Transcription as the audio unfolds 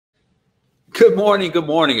Good morning. Good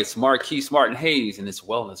morning. It's Marquise Martin Hayes, and it's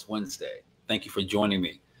Wellness Wednesday. Thank you for joining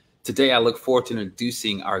me. Today, I look forward to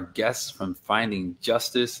introducing our guest from Finding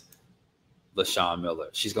Justice, LaShawnMIller.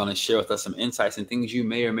 She's going to share with us some insights and things you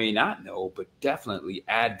may or may not know, but definitely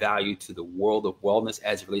add value to the world of wellness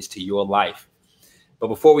as it relates to your life. But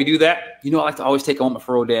before we do that, I like to always take a moment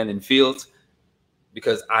for Rodan and Fields,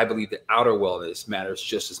 because I believe that outer wellness matters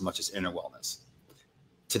just as much as inner wellness.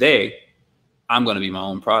 Today, I'm going to be my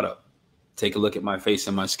own product. Take a look at my face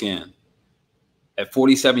and my skin. At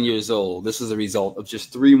 47 years old, this is a result of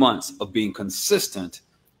just 3 months of being consistent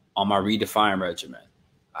on my Redefine regimen.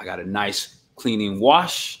 I got a nice cleaning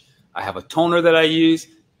wash. I have a toner that I use.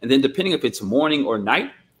 And then depending if it's morning or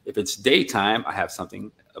night, if it's daytime, I have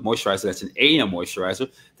a moisturizer that's an AM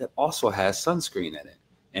moisturizer that also has sunscreen in it.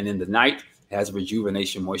 And in the night, it has a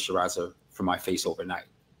rejuvenation moisturizer for my face overnight.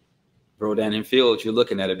 Rodan and Fields, you're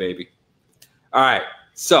looking at it, baby. All right,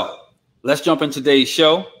 so let's jump into today's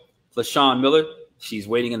show. LaShawnMIller, she's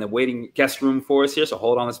waiting in the guest room for us here, so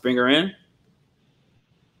hold on, let's bring her in.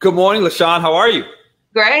 Good morning, LaShawn. How are you?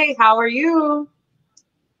 Great. How are you?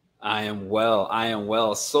 I am well. I am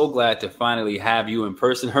well. So glad to finally have you in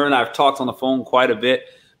person. Her and I have talked on the phone quite a bit,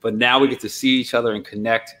 but now we get to see each other and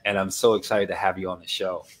connect, and I'm so excited to have you on the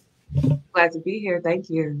show. Glad to be here. Thank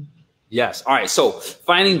you. Yes. All right. So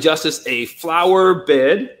Finding Justice, a flower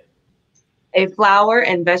bed. A flower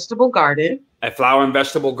and vegetable garden. A flower and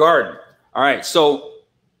vegetable garden. All right. So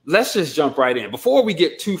let's just jump right in before we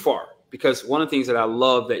get too far, because one of the things that I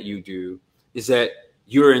love that you do is that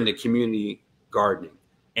you're in the community gardening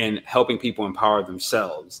and helping people empower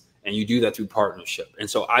themselves. And you do that through partnership. And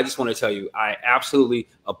so I just want to tell you, I absolutely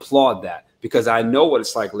applaud that, because I know what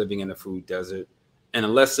it's like living in a food desert. And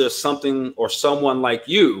unless there's something or someone like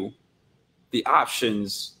you, the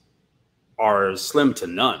options are slim to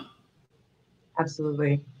none.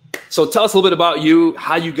 Absolutely. So tell us a little bit about you,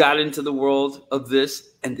 how you got into the world of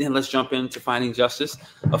this, and then let's jump into Finding Justice,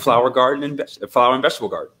 a flower and vegetable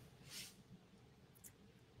garden.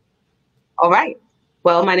 All right.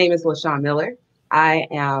 Well, my name is LaShawnMIller. I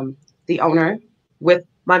am the owner with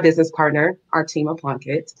my business partner, our team of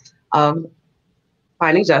Plunkett, of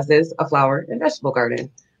Finding Justice, a flower and vegetable garden.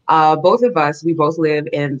 Both of us, we both live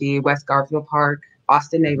in the West Garfield Park,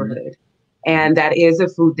 Austin neighborhood. And that is a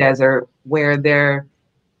food desert where the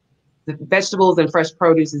vegetables and fresh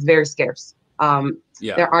produce is very scarce.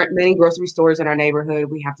 There aren't many grocery stores in our neighborhood.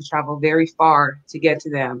 We have to travel very far to get to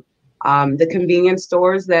them. The convenience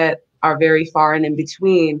stores that are very far and in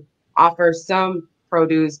between offer some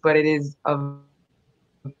produce, but it is of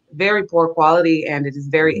very poor quality and it is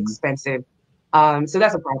very expensive. So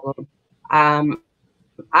that's a problem.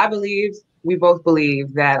 We both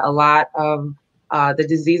believe that a lot of the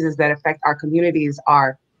diseases that affect our communities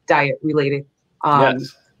are diet related.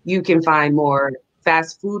 Yes. You can find more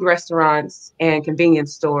fast food restaurants and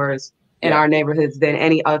convenience stores in our neighborhoods than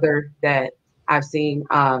any other that I've seen.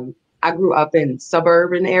 I grew up in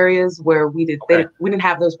suburban areas where we didn't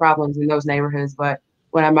have those problems in those neighborhoods. But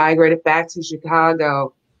when I migrated back to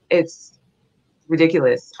Chicago, it's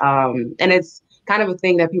ridiculous. And it's kind of a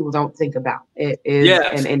thing that people don't think about. It is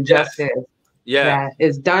an injustice that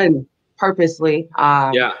is done purposely.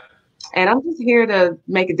 And I'm just here to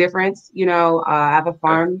make a difference. I have a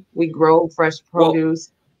farm. We grow fresh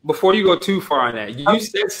produce. Well, before you go too far on that, you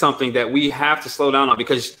said something that we have to slow down on,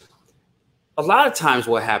 because a lot of times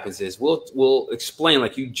what happens is we'll explain,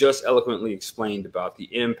 like you just eloquently explained, about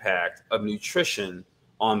the impact of nutrition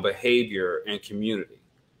on behavior and community.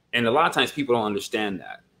 And a lot of times people don't understand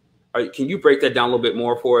that. Can you break that down a little bit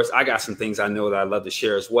more for us? I got some things I know that I'd love to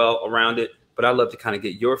share as well around it, but I'd love to kind of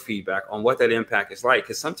get your feedback on what that impact is like,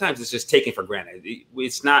 because sometimes it's just taken for granted.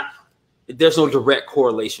 There's no direct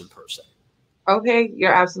correlation per se. Okay,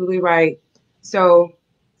 you're absolutely right. So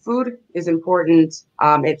food is important.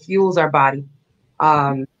 It fuels our body.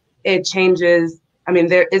 It changes.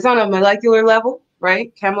 It's on a molecular level,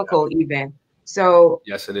 right? Chemical even. So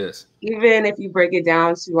yes, it is. Even if you break it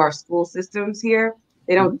down to our school systems here,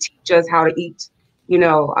 they don't teach us how to eat.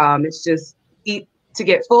 It's just eat to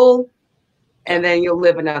get full, and then you'll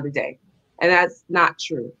live another day. And that's not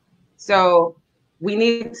true. So we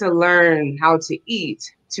need to learn how to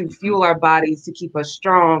eat to fuel our bodies, to keep us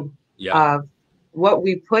strong. What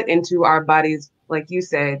we put into our bodies, like you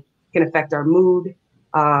said, can affect our mood,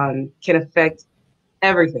 can affect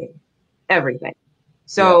everything.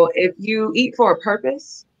 So if you eat for a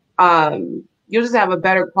purpose, you'll just have a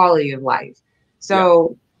better quality of life.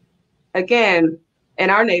 So again, in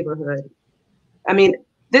our neighborhood,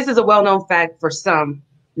 this is a well-known fact for some,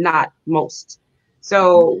 not most.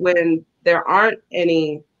 So when there aren't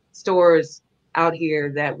any stores out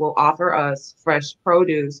here that will offer us fresh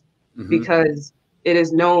produce Mm-hmm. because it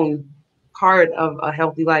is known part of a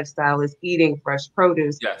healthy lifestyle is eating fresh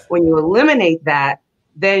produce. Yes. When you eliminate that,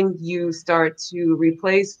 then you start to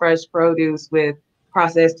replace fresh produce with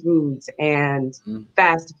processed foods and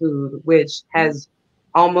fast food, which has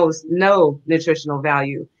almost no nutritional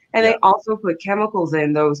value. And they also put chemicals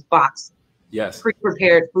in those box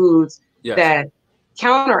pre-prepared foods that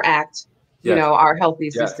counteract, our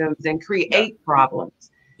healthy systems and create problems.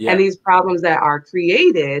 And these problems that are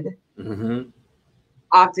created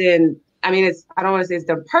often, I mean, I don't want to say it's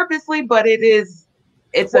done purposely, but it's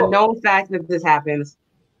a known fact that this happens.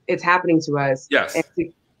 It's happening to us. Yes. And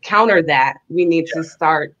to counter that, we need to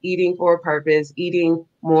start eating for a purpose, eating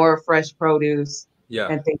more fresh produce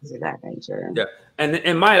and things of that nature. Yeah.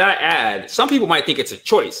 And might I add, some people might think it's a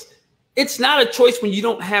choice. It's not a choice when you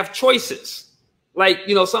don't have choices. Like,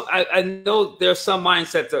 I know there's some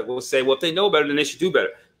mindset that will say, well, if they know better, then they should do better.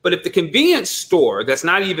 But if the convenience store that's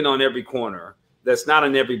not even on every corner, that's not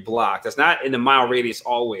on every block, that's not in the mile radius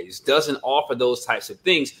always, doesn't offer those types of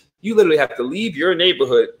things, you literally have to leave your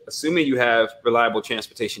neighborhood, assuming you have reliable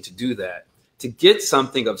transportation to do that, to get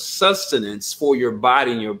something of sustenance for your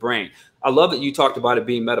body and your brain. I love that you talked about it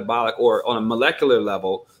being metabolic or on a molecular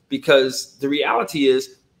level, because the reality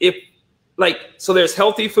is so there's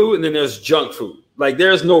healthy food and then there's junk food. Like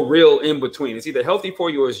there's no real in between. It's either healthy for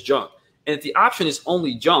you or it's junk. And if the option is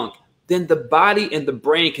only junk, then the body and the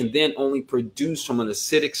brain can then only produce from an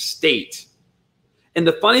acidic state. And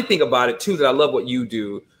the funny thing about it too, that I love what you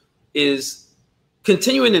do, is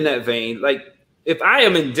continuing in that vein. Like if I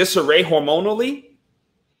am in disarray hormonally,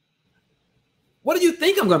 what do you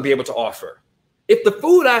think I'm going to be able to offer? If the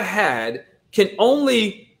food I had can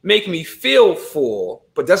only make me feel full,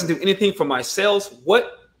 but doesn't do anything for my cells,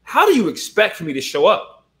 how do you expect for me to show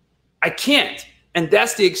up? I can't. And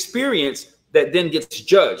that's the experience that then gets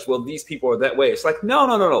judged. Well, these people are that way. It's like,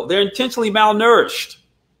 no. They're intentionally malnourished,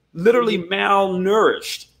 literally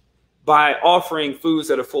malnourished by offering foods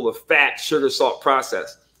that are full of fat, sugar, salt,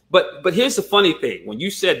 processed. But here's the funny thing. When you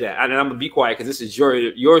said that, and I'm gonna be quiet because this is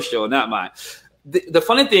your show, not mine. The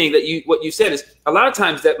funny thing that what you said is a lot of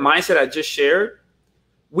times that mindset I just shared,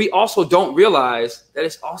 we also don't realize that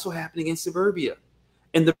it's also happening in suburbia.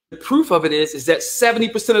 And the proof of it is that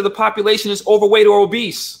 70% of the population is overweight or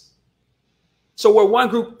obese. So where one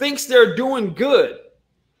group thinks they're doing good,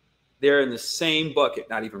 they're in the same bucket,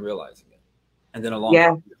 not even realizing it. And then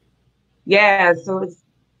along. Yeah. So it's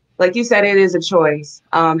like you said, it is a choice.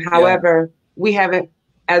 However, we haven't,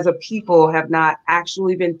 as a people, have not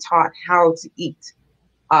actually been taught how to eat.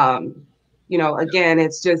 Again,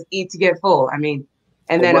 it's just eat to get full. I mean,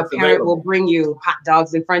 and then a parent will bring you hot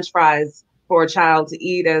dogs and French fries for a child to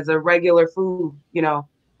eat as a regular food,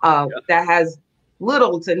 that has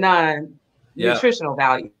little to none nutritional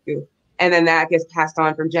value. And then that gets passed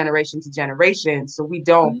on from generation to generation. So we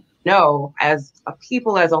don't know as a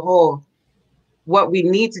people as a whole what we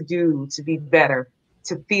need to do to be better,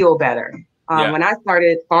 to feel better. When I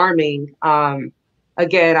started farming,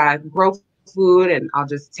 again, I grow food and I'll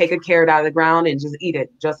just take a carrot out of the ground and just eat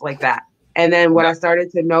it just like that. And then what I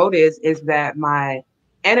started to notice is that my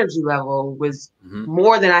energy level was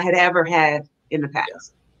more than I had ever had in the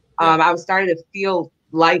past. I was starting to feel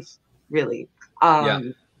life really.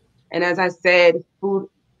 And as I said, food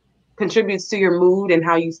contributes to your mood and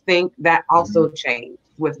how you think. That also changed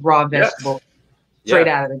with raw vegetables straight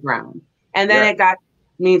out of the ground. And then it got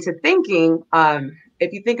me to thinking,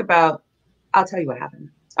 if you think about, I'll tell you what happened.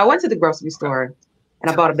 I went to the grocery store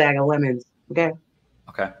and I bought a bag of lemons. Okay.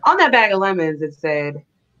 On that bag of lemons, it said,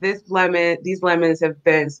 these lemons have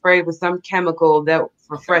been sprayed with some chemical that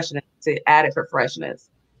for freshness, to add it for freshness.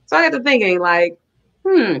 So I got to thinking like,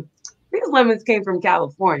 these lemons came from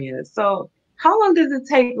California. So how long does it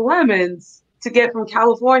take lemons to get from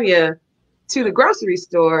California to the grocery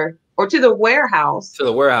store or to the warehouse, to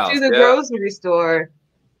the grocery store,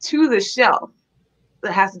 to the shelf?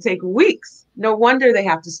 It has to take weeks. No wonder they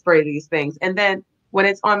have to spray these things. And then when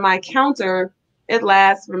it's on my counter, it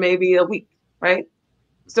lasts for maybe a week, right?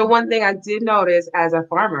 So one thing I did notice as a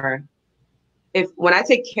farmer, when I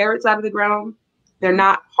take carrots out of the ground, they're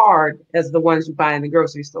not hard as the ones you buy in the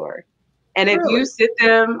grocery store. And if you sit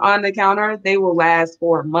them on the counter, they will last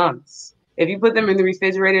for months. If you put them in the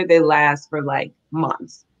refrigerator, they last for like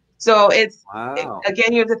months. So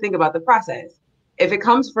again, you have to think about the process. If it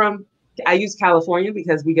comes from, I use California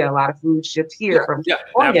because we get a lot of food shipped here from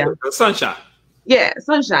California. Sunshine. Yeah,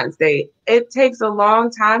 Sunshine State. It takes a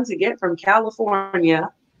long time to get from California,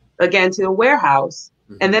 again, to a warehouse.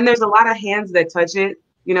 And then there's a lot of hands that touch it,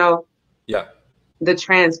 the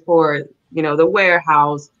transport, the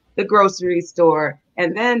warehouse, the grocery store.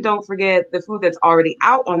 And then don't forget the food that's already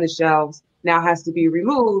out on the shelves now has to be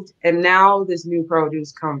removed. And now this new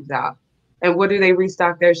produce comes out. And what do they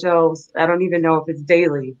restock their shelves? I don't even know if it's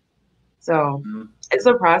daily. So it's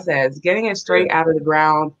a process. Getting it straight out of the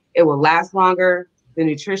ground, it will last longer. The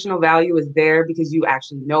nutritional value is there because you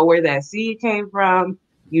actually know where that seed came from.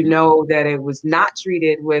 You know that it was not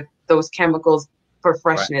treated with those chemicals for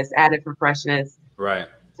freshness, added for freshness. Right.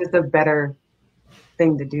 Just a better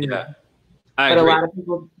thing to do. Yeah, but agree. A lot of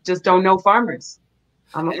people just don't know farmers.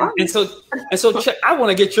 I'm a farmer. And so Chuck, I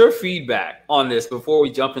want to get your feedback on this before we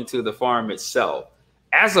jump into the farm itself.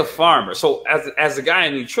 As a farmer, so as a guy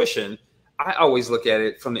in nutrition, I always look at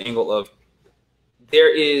it from the angle of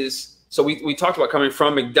so we talked about coming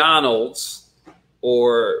from McDonald's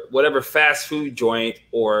or whatever fast food joint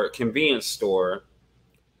or convenience store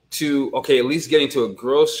to, okay, at least getting to a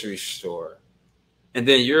grocery store. And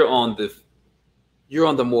then you're on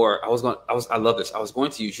the more, I love this. I was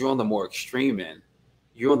going to use, you're on the more extreme end.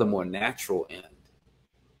 You're on the more natural end.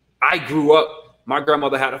 I grew up, my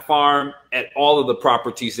grandmother had a farm at all of the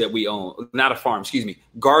properties that we own. Not a farm, excuse me,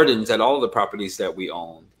 gardens at all of the properties that we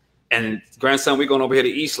own. And grandson, we're going over here to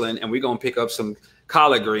Eastland and we're going to pick up some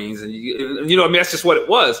collard greens. And you know, I mean, that's just what it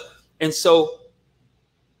was. And so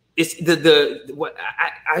it's what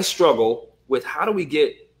I struggle with, how do we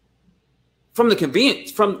get from the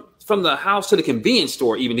convenience, from the house to the convenience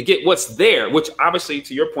store, even to get what's there, which obviously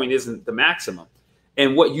to your point isn't the maximum.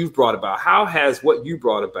 And what you've brought about, how has what you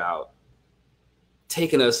brought about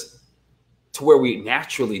taken us to where we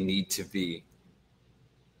naturally need to be?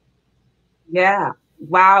 Yeah.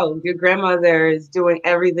 Wow. Your grandmother is doing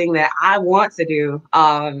everything that I want to do.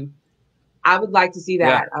 I would like to see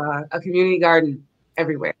that, a community garden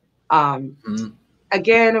everywhere.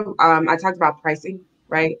 Again, I talked about pricing,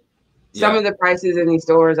 right? Some of the prices in these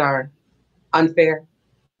stores are unfair.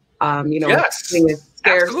 You know, everything is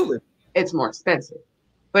scarce. Absolutely. It's more expensive.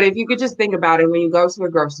 But if you could just think about it, when you go to a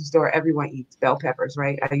grocery store, everyone eats bell peppers,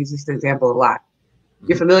 right? I use this example a lot.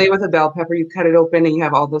 You're familiar with a bell pepper, you cut it open and you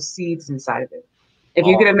have all those seeds inside of it. If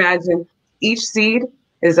you can imagine, each seed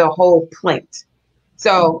is a whole plant.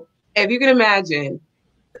 So if you can imagine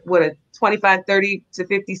what a 25, 30 to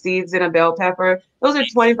 50 seeds in a bell pepper, those are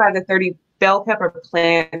 25 to 30 bell pepper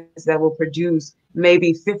plants that will produce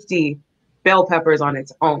maybe 50 bell peppers on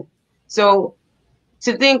its own. So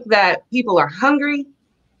to think that people are hungry,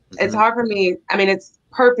 it's hard for me. I mean, it's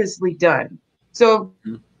purposely done. So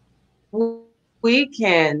we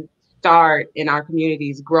can start in our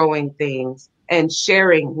communities growing things and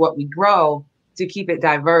sharing what we grow to keep it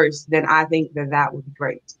diverse, then I think that would be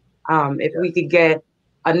great. If we could get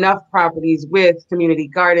enough properties with community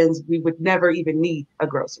gardens, we would never even need a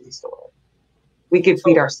grocery store. We could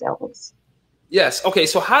feed ourselves. Yes. Okay.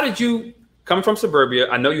 So how did you come from suburbia?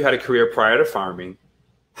 I know you had a career prior to farming.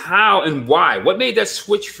 How and why? What made that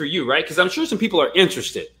switch for you, right? Because I'm sure some people are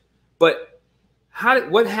interested, but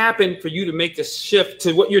what happened for you to make the shift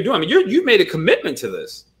to what you're doing? I mean, you've made a commitment to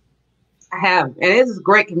this. I have, and it's a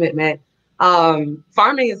great commitment.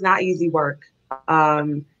 Farming is not easy work.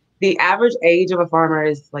 The average age of a farmer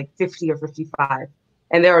is like 50 or 55,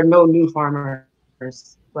 and there are no new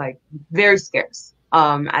farmers, like very scarce.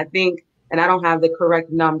 I think, and I don't have the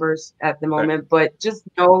correct numbers at the moment, but just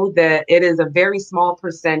know that it is a very small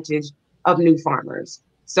percentage of new farmers.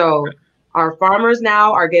 So our farmers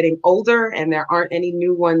now are getting older and there aren't any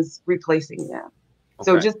new ones replacing them.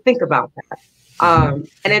 So just think about that. And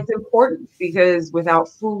it's important because without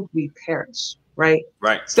food, we perish, right?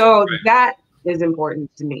 Right. So that is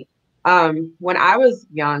important to me. When I was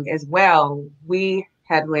young as well, we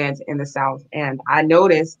had land in the South, and I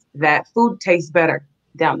noticed that food tastes better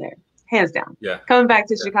down there, hands down. Yeah. Coming back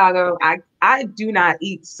to Chicago, I do not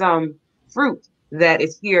eat some fruit that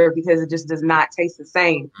is here because it just does not taste the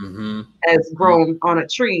same as grown on a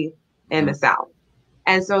tree in the South.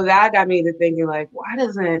 And so that got me to thinking, like, why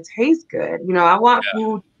doesn't it taste good? You know, I want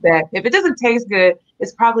food that if it doesn't taste good,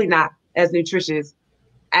 it's probably not as nutritious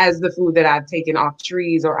as the food that I've taken off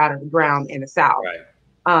trees or out of the ground in the South.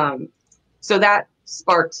 Right. So that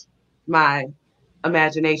sparked my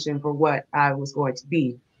imagination for what I was going to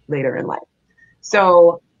be later in life.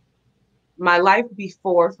 So my life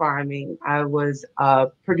before farming, I was a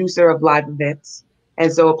producer of live events.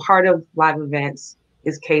 And so a part of live events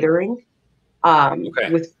is catering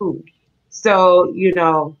with food. So, you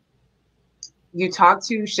know, you talk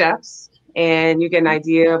to chefs and you get an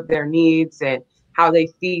idea of their needs and how they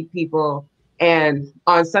feed people, and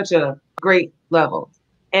on such a great level.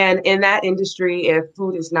 And in that industry, if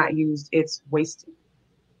food is not used, it's wasted.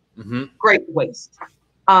 Great waste.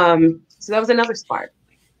 So that was another spark.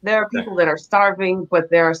 There are people that are starving, but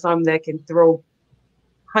there are some that can throw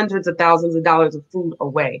hundreds of thousands of dollars of food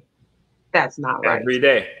away. That's not right. Every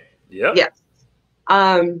day. Yep. Yes.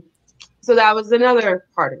 So that was another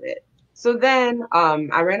part of it. So then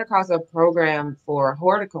I ran across a program for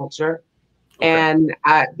horticulture. And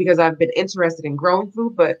because I've been interested in growing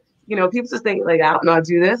food, but people just think like, I don't know how to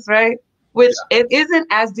do this, right? Which it isn't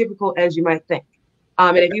as difficult as you might think.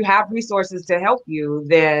 And if you have resources to help you,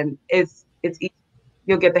 then it's easy.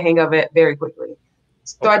 You'll get the hang of it very quickly.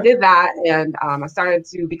 So I did that, and I started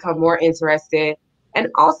to become more interested. And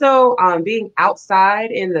also being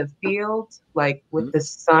outside in the field, like with the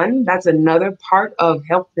sun, that's another part of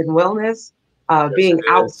health and wellness. Being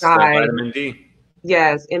outside. Like vitamin D.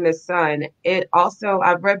 Yes, in the sun. It also,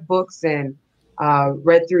 I've read books and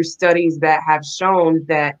read through studies that have shown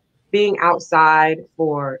that being outside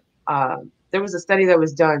for, there was a study that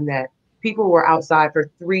was done that people were outside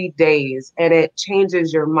for 3 days, and it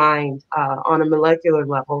changes your mind on a molecular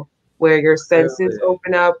level where your senses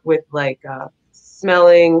open up with like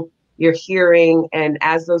smelling, your hearing, and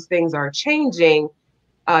as those things are changing,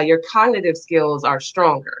 your cognitive skills are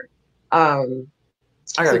stronger. I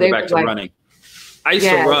gotta get back to running. I used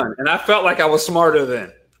to run, and I felt like I was smarter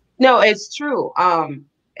then. No, it's true. And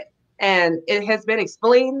it has been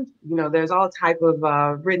explained. There's all type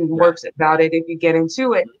of written works about it if you get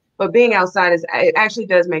into it. But being outside it actually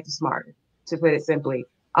does make you smarter, to put it simply.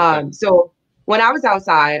 So when I was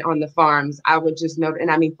outside on the farms, I would just notice,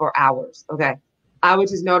 and I mean for hours. I would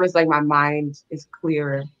just notice like my mind is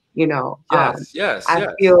clearer. I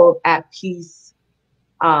feel at peace.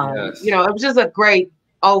 It was just a great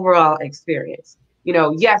overall experience.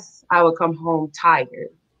 Yes, I would come home tired,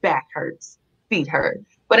 back hurts, feet hurt.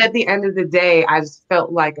 But at the end of the day, I just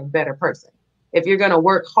felt like a better person. If you're going to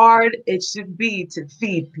work hard, it should be to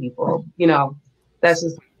feed people. That's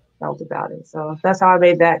just how I felt about it. So that's how I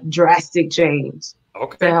made that drastic change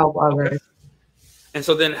to help others. And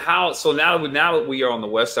so then now that we are on the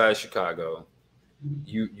west side of Chicago,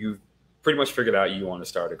 you pretty much figured out you want to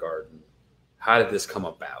start a garden. How did this come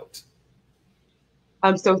about?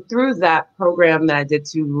 So through that program that I did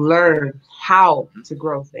to learn how to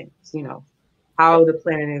grow things, how to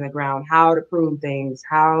plant it in the ground, how to prune things,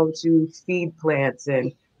 how to feed plants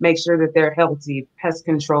and make sure that they're healthy, pest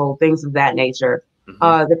control, things of that nature.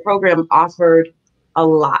 The program offered a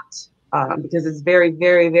lot because it's very,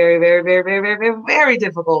 very, very, very, very, very, very, very, very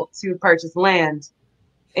difficult to purchase land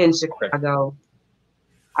in Chicago.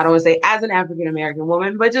 I don't want to say as an African-American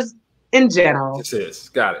woman, but just in general. This is.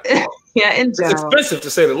 Got it. Yeah, in general. It's expensive to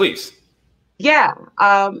say the least. Yeah.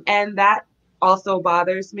 And that also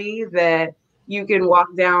bothers me that you can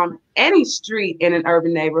walk down any street in an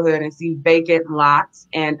urban neighborhood and see vacant lots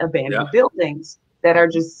and abandoned buildings that are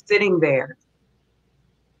just sitting there.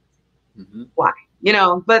 Why?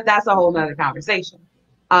 But that's a whole nother conversation.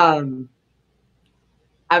 So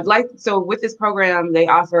with this program, they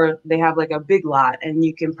have like a big lot and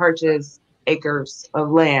you can purchase acres of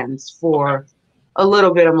land for a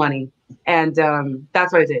little bit of money. And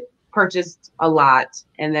that's what I did. Purchased a lot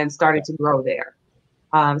and then started to grow there.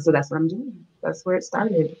 So that's what I'm doing. That's where it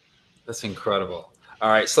started. That's incredible.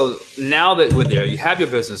 All right. So now that we're there, you have your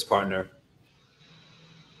business partner.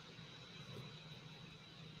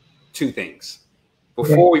 Two things.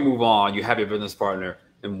 Before we move on, you have your business partner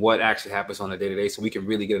and what actually happens on a day-to-day so we can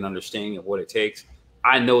really get an understanding of what it takes.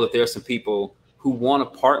 I know that there are some people who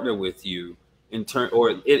want to partner with you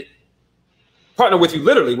partner with you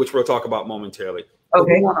literally, which we'll talk about momentarily.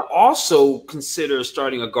 Okay. We want to also consider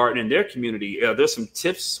starting a garden in their community. There's some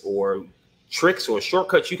tips or tricks or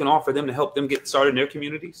shortcuts you can offer them to help them get started in their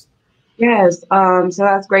communities? Yes. So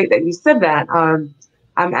that's great that you said that. I'm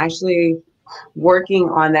actually working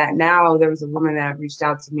on that now. There was a woman that reached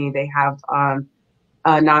out to me. They have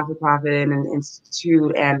a non-for-profit and an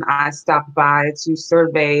institute, and I stopped by to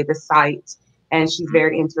survey the site, and she's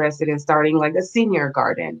very interested in starting like a senior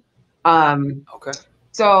garden.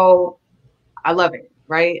 So I love it,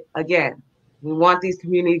 right? Again, we want these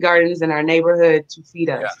community gardens in our neighborhood to feed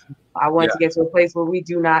us. I want to get to a place where we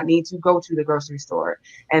do not need to go to the grocery store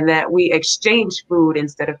and that we exchange food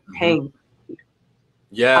instead of paying.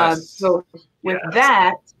 So with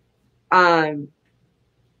that,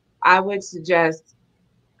 I would suggest,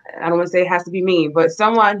 I don't want to say it has to be me, but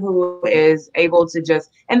someone who is able to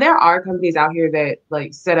and there are companies out here that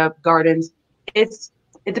like set up gardens. It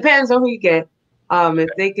depends on who you get. If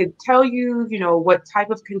they could tell you, what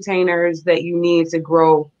type of containers that you need to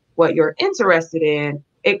grow what you're interested in,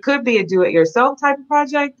 it could be a do-it-yourself type of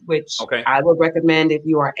project, which I would recommend if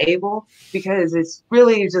you are able, because it's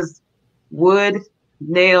really just wood,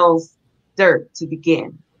 nails, dirt to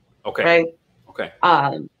begin. Right? Okay.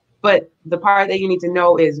 But the part that you need to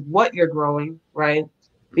know is what you're growing, right?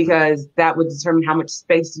 Because that would determine how much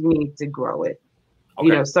space you need to grow it. Okay.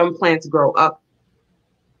 You know, some plants grow up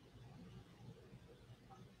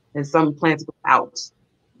and some plants go out.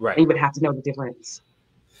 Right. And you would have to know the difference.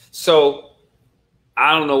 So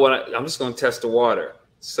I don't know what I'm just going to test the water.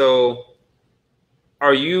 So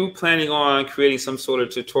are you planning on creating some sort of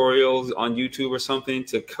tutorials on YouTube or something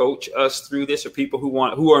to coach us through this, or people who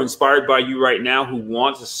are inspired by you right now, who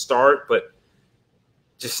want to start, but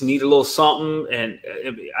just need a little something? And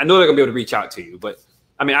I know they're gonna be able to reach out to you, but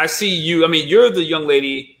I mean, I see you. I mean, you're the young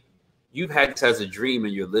lady, you've had this as a dream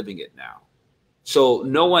and you're living it now. So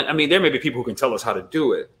no one, I mean, there may be people who can tell us how to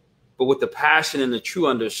do it, but with the passion and the true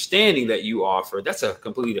understanding that you offer, that's a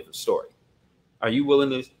completely different story. Are you willing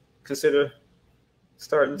to consider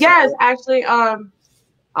starting? Yes, something? Actually, on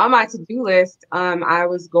my to-do list, I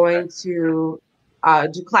was going to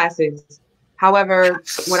do classes. However,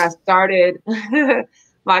 when I started,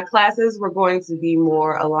 my classes were going to be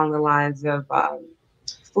more along the lines of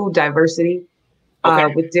food diversity,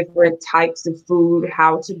 with different types of food,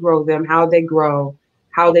 how to grow them, how they grow,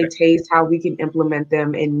 how they taste, how we can implement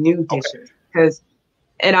them in new dishes. Because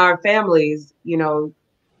in our families, you know,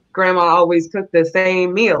 grandma always cooked the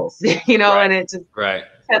same meals, you know, and it just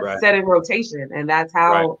kept set in rotation. And that's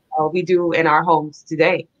how we do in our homes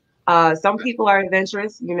today. Some people are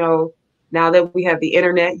adventurous, you know, now that we have the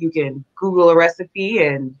internet, you can Google a recipe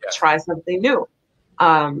and try something new.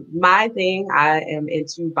 My thing, I am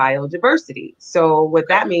into biodiversity. So what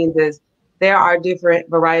that means is there are different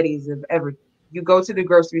varieties of everything. You go to the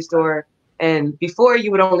grocery store, and before you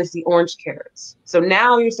would only see orange carrots. So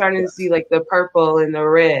now you're starting to see like the purple and the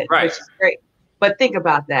red, which is great. But think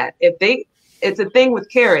about that. It's a thing with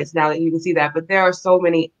carrots now that you can see that, but there are so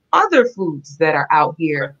many other foods that are out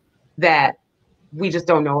here that we just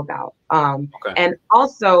don't know about. And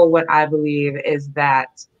also what I believe is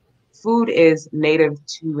that food is native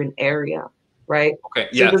to an area, right? Okay.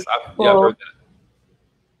 Yes. I've heard that.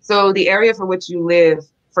 So the area for which you live,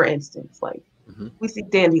 for instance, like we see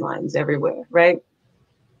dandelions everywhere, right?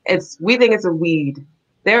 We think it's a weed.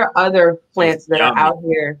 There are other plants that are out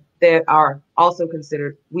here that are also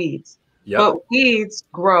considered weeds. But weeds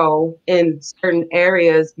grow in certain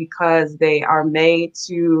areas because they are made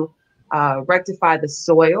to rectify the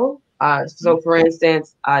soil. So for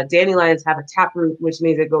instance, dandelions have a taproot, which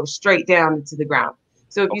means it goes straight down into the ground.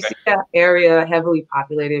 So if you see that area heavily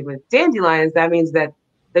populated with dandelions, that means that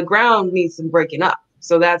the ground needs some breaking up.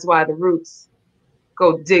 So that's why the roots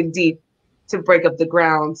go dig deep to break up the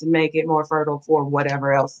ground to make it more fertile for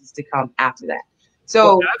whatever else is to come after that.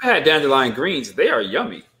 So I've had dandelion greens. They are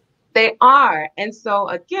yummy. They are. And so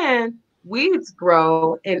again, weeds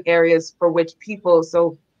grow in areas for which people,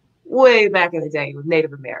 so way back in the day with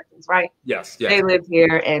Native Americans, right? Yes. They lived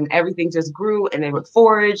here and everything just grew and they would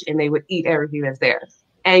forage and they would eat everything that's there.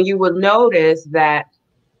 And you will notice that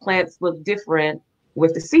plants look different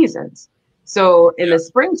with the seasons. So in the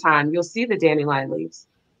springtime, you'll see the dandelion leaves.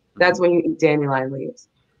 That's when you eat dandelion leaves.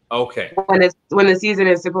 Okay. When the season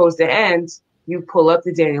is supposed to end, you pull up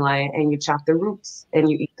the dandelion and you chop the roots and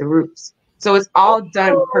you eat the roots. So it's all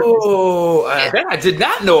done purposely. Oh, that I did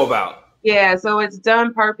not know about. Yeah, so it's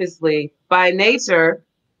done purposely by nature.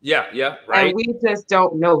 Yeah, right. And we just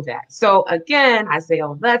don't know that. So again, I say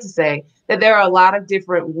all that to say that there are a lot of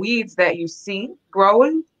different weeds that you see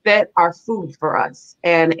growing that are food for us.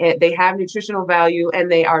 And they have nutritional value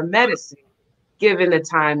and they are medicine given the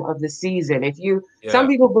time of the season. Some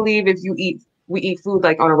people believe we eat food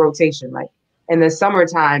like on a rotation, like in the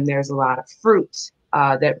summertime, there's a lot of fruit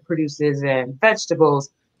that produces and vegetables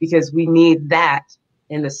because we need that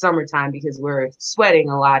in the summertime because we're sweating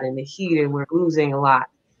a lot in the heat and we're losing a lot.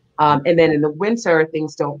 And then in the winter,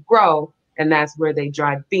 things don't grow. And that's where they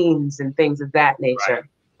dry beans and things of that nature.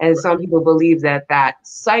 And some people believe that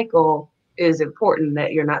cycle is important,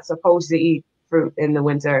 that you're not supposed to eat fruit in the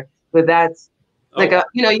winter. But that's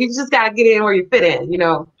you just got to get in where you fit in, you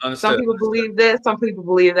know. Some people believe this, some people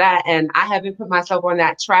believe that. And I haven't put myself on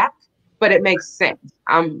that track, but it makes sense.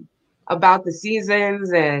 I'm about the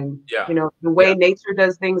seasons and, you know, the way nature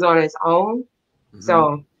does things on its own.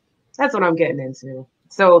 So that's what I'm getting into.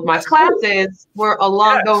 So my classes were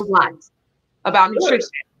along those lines about nutrition,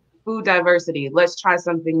 food diversity. Let's try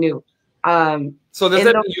something new. So does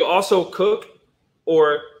that mean you also cook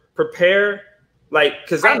or prepare? Like,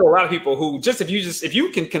 because I know a lot of people who if you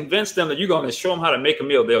can convince them that you're going to show them how to make a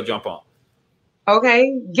meal, they'll jump on.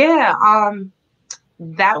 Okay. Yeah.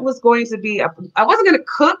 That was going to be I wasn't going to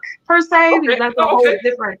cook per se because that's a whole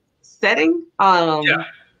different setting.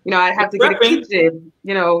 You know, I'd have to get a kitchen,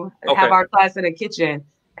 you know, have our class in a kitchen.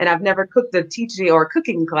 and I've never cooked a teaching or a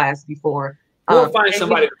cooking class before. We'll find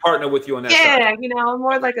somebody to partner with you on that. Yeah, side. you know, I'm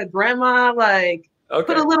more like a grandma, like Okay.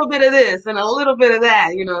 put a little bit of this and a little bit of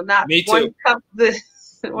that, you know, not Me too. one cup this.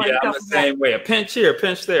 Yeah, I'm the same way. A pinch here, a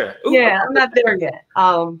pinch there. Ooh, yeah, I'm not there yet.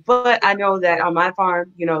 But I know that on my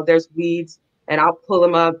farm, you know, there's weeds, and I'll pull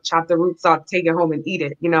them up, chop the roots off, take it home and eat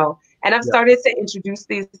it, you know. And I've started to introduce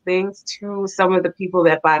these things to some of the people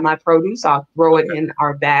that buy my produce. I'll throw it in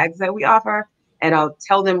our bags that we offer, and I'll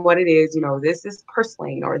tell them what it is. You know, this is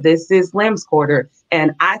purslane or this is lamb's quarter,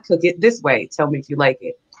 and I cook it this way. Tell me if you like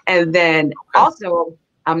it. And then also,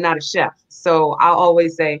 I'm not a chef, so I'll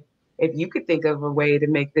always say, if you could think of a way to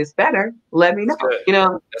make this better, let me know. You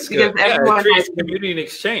know, that's because everyone it creates community and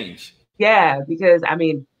exchange. Yeah, because I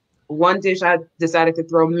mean, one dish I decided to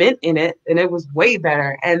throw mint in it, and it was way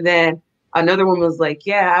better. And then another one was like,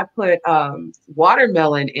 yeah, I put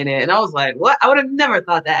watermelon in it, and I was like, what? I would have never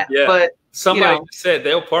thought that. Yeah, but somebody said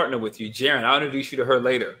they'll partner with you, Jaren. I'll introduce you to her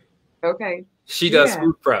later. Okay. She does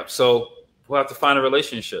food prep, so we'll have to find a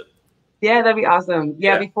relationship. Yeah, that'd be awesome.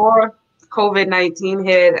 Yeah. Before COVID-19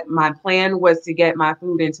 hit, my plan was to get my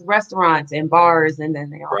food into restaurants and bars, and then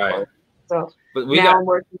they all closed. So but I'm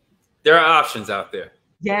working. There are options out there.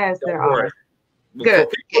 Yes, there are. Good.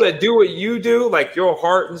 For people that do what you do, like your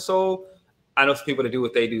heart and soul, I know some people that do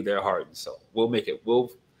what they do, their heart and soul. We'll make it. We'll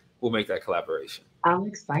make that collaboration. I'm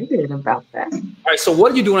excited about that. All right. So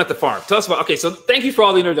what are you doing at the farm? Tell us about. Okay. So thank you for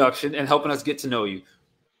all the introduction and helping us get to know you.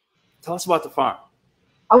 Tell us about the farm.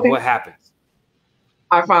 Okay. What happens?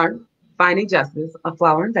 Our farm, Finding Justice, a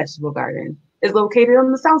flower and vegetable garden, is located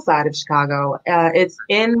on the south side of Chicago. It's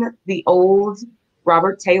in the old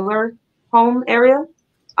Robert Taylor home area.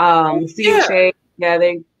 CHA,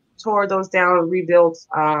 they tore those down and rebuilt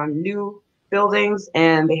new buildings,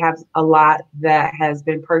 and they have a lot that has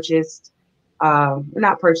been purchased,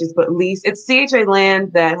 not purchased, but leased. It's CHA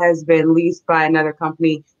land that has been leased by another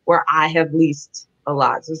company where I have leased a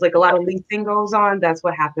lot. So it's like a lot of leasing goes on. That's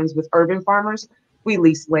what happens with urban farmers. We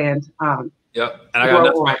lease land. Yep. And I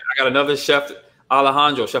got another chef, Chef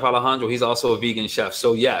Alejandro. He's also a vegan chef.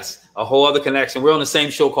 So yes, a whole other connection. We're on the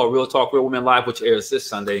same show called Real Talk, Real Women Live, which airs this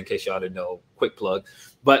Sunday, in case y'all didn't know. Quick plug.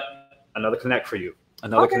 But another connect for you.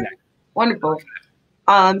 Another connect. Wonderful.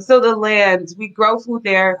 So the land, we grow food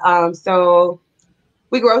there. So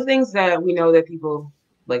we grow things that we know that people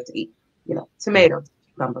like to eat, you know, tomatoes,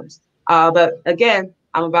 cucumbers. But again,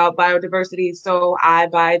 I'm about biodiversity. So I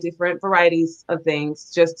buy different varieties of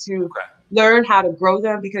things just to learn how to grow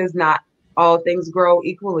them, because not all things grow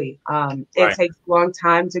equally. It takes a long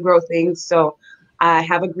time to grow things. So I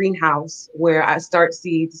have a greenhouse where I start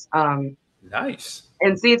seeds. Nice.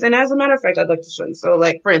 And seeds. And as a matter of fact, I'd like to show you. So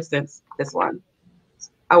like, for instance, this one,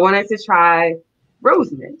 I wanted to try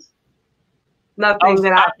rose mint. Nothing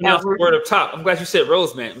that I ever... word up top. I'm glad you said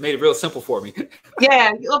rose mint. It made it real simple for me.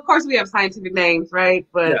 Yeah, of course we have scientific names, right?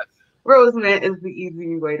 But rose mint is the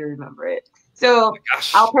easy way to remember it. So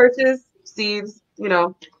I'll purchase seeds. You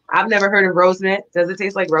know, I've never heard of rose mint. Does it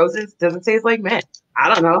taste like roses? Does it taste like mint?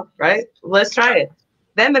 I don't know, right? Let's try it.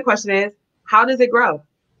 Then the question is, how does it grow?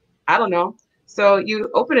 I don't know. So you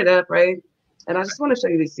open it up, right? And I just want to show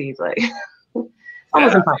you these seeds, like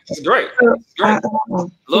almost impossible. It's great. It's great. A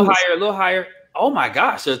little higher, a little higher. Oh my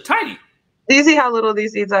gosh, they're tiny. Do you see how little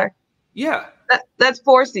these seeds are? Yeah. That's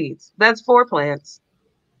 4 seeds. That's 4 plants.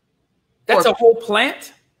 That's a whole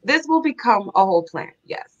plant? This will become a whole plant,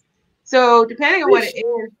 yes. So depending on what it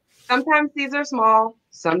is, sometimes seeds are small,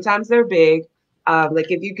 sometimes they're big.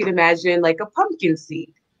 Like if you could imagine like a pumpkin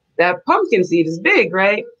seed. That pumpkin seed is big,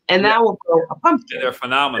 right? And that will grow a pumpkin. They're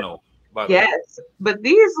phenomenal. Yes, but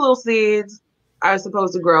these little seeds are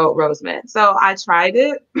supposed to grow rose mint. So I tried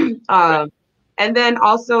it. And then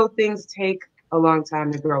also things take a long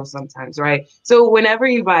time to grow sometimes, right? So whenever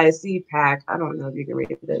you buy a seed pack, I don't know if you can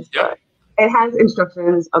read this, but it has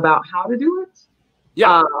instructions about how to do it.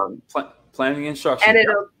 Yeah, planning instructions. And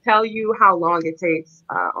it'll tell you how long it takes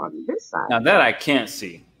on this side. Now that I can't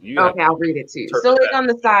see. Okay, I'll read it to you. So like on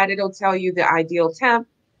the side, it'll tell you the ideal temp,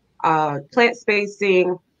 plant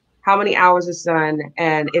spacing, how many hours of sun,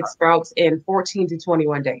 and it sprouts in 14 to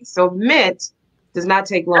 21 days. So mint does not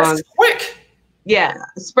take long. That's quick. Yeah,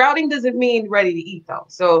 sprouting doesn't mean ready to eat though.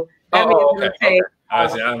 So that means it'll take.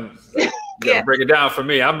 Break it down for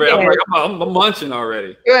me. I'm munching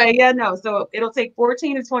already. Right? Yeah, no. So it'll take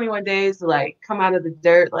 14 to 21 days to like come out of the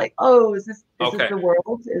dirt. Like, oh, is this the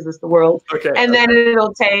world? Is this the world? Okay. And then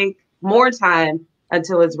it'll take more time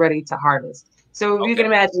until it's ready to harvest. So you can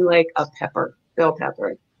imagine like a bell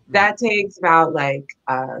pepper. That takes about like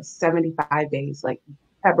 75 days. Like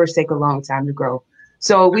peppers take a long time to grow.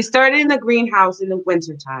 So we started in the greenhouse in the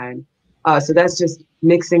wintertime. So that's just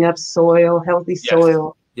mixing up soil, healthy Yes.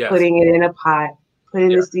 soil, Yes. putting it in a pot,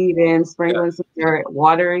 putting Yeah. the seed in, Yeah. sprinkling some dirt,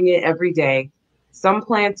 watering it every day. Some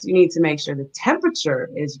plants you need to make sure the temperature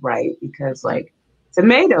is right because Mhm. like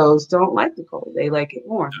tomatoes don't like the cold. They like it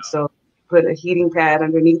warm. So put a heating pad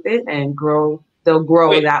underneath it and they'll grow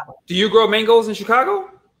Wait, that way. do you grow mangoes in Chicago?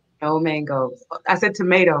 No mangoes. I said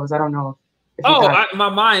tomatoes. I don't know if you Oh, got my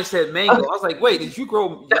mind said mango. I was like, wait, did you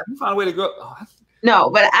find a way to grow? Oh, no,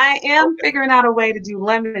 but I am okay. figuring out a way to do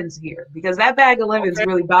lemons here because that bag of lemons Okay.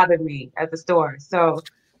 really bothered me at the store. So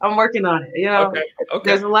I'm working on it. Okay. Okay.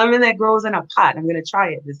 There's a lemon that grows in a pot. I'm going to try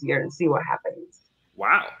it this year and see what happens.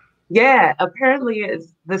 Wow. Yeah, apparently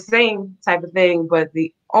it's the same type of thing, but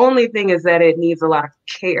the only thing is that it needs a lot of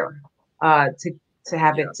care to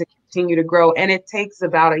have Yeah. it to continue to grow, and it takes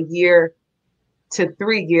about a year to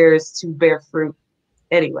 3 years to bear fruit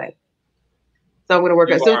anyway. So I'm going to work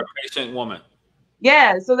on You are so a patient woman.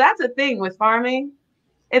 yeah, so that's a thing with farming.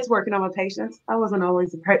 It's working on my patience. I wasn't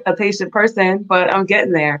always a patient person, but I'm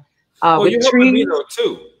getting there. Well, With you're helping me trees, though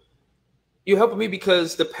too. You're helping me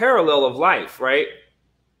because the parallel of life, right?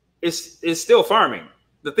 Is still farming.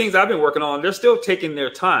 The things I've been working on, they're still taking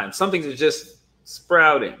their time. Some things are just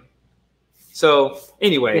sprouting. So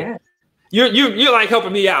anyway, yeah, you're like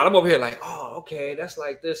helping me out. I'm over here like, oh, okay, that's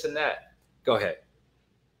like this and that. Go ahead.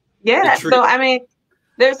 The yeah. tree. So I mean,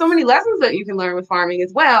 there's so many lessons that you can learn with farming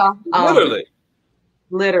as well. Literally.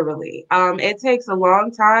 Literally, it takes a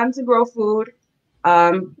long time to grow food.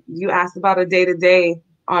 You asked about a day to day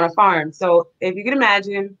on a farm. So if you can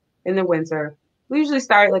imagine in the winter, we usually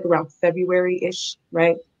start like around February-ish,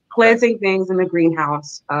 right? Okay. Planting things in the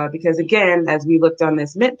greenhouse. Because again, as we looked on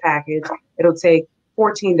this mint package, it'll take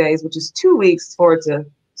 14 days, which is 2 weeks for it to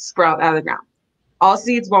sprout out of the ground. All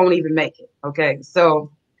seeds won't even make it. Okay.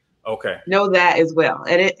 So Okay. know that as well.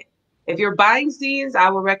 And if you're buying seeds, I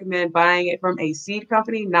would recommend buying it from a seed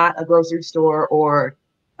company, not a grocery store or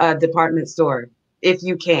a department store, if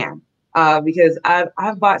you can. Because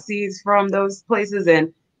I've bought seeds from those places,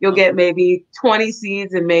 and you'll get maybe 20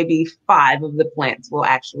 seeds, and maybe 5 of the plants will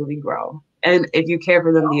actually grow. And if you care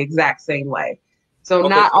for them the exact same way. So Okay.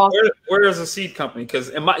 not So all. where is a seed company?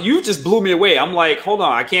 Because you just blew me away. I'm like, hold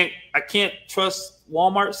on, I can't trust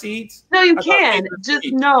Walmart seeds. No, you I thought these can. were Just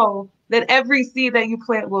seeds. know that every seed that you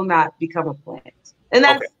plant will not become a plant. And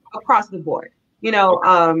Okay. that's across the board.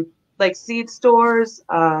 Okay. Like seed stores,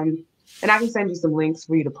 and I can send you some links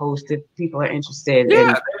for you to post if people are interested Yeah, in.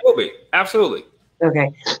 they will be. Absolutely.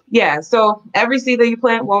 Okay. Yeah. So every seed that you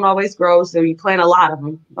plant won't always grow. So you plant a lot of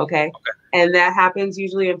them. Okay. Okay. And that happens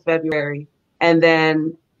usually in February. And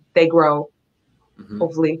then they grow, Mm-hmm.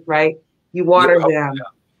 hopefully, right? You Yeah. water them.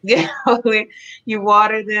 Yeah. Hopefully you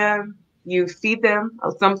water them, you feed them.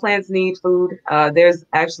 Some plants need food. There's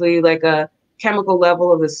actually like a chemical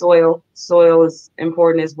level of the soil. Soil is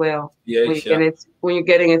important as well Yeah. Yeah. when you're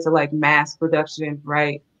getting into like mass production,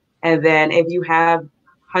 right? And then if you have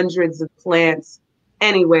hundreds of plants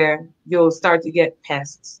anywhere, you'll start to get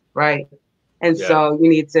pests, right? And Yeah. so you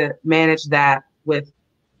need to manage that with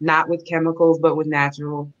not with chemicals, but with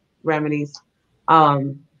natural remedies.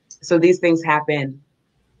 So these things happen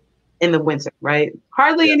in the winter, right?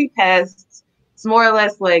 Hardly Yeah. any pests. It's more or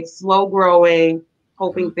less like slow growing, Mm-hmm.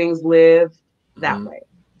 hoping things live that Mm-hmm. way.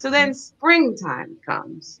 So then springtime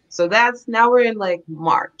comes. So that's now we're in like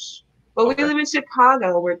March. But we Okay. live in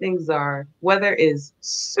Chicago where weather is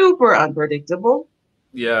super unpredictable.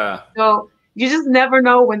 Yeah. So you just never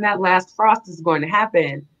know when that last frost is going to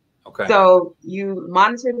happen. Okay. So you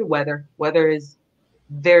monitor the weather. Weather is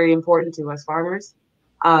very important to us farmers.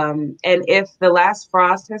 And if the last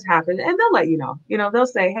frost has happened, and they'll let they'll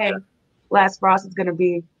say, Yeah. hey, last frost is going to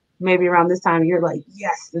be maybe around this time. You're like,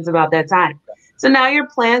 yes, it's about that time. So now your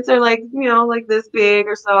plants are like, like this big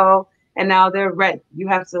or so. And now they're ready. You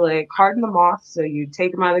have to like harden them off. So you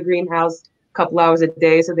take them out of the greenhouse a couple hours a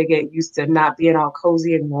day so they get used to not being all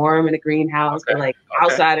cozy and warm in a greenhouse, but Okay. like Okay.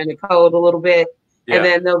 outside in the cold a little bit. Yeah. And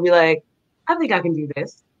then they'll be like, I think I can do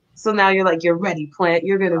this. So now you're ready plant.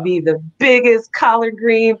 You're going to be the biggest collard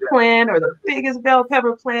green plant or the biggest bell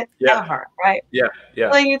pepper plant Yeah. ever, right? Yeah. Yeah.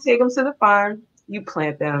 Then you take them to the farm, you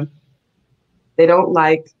plant them. They don't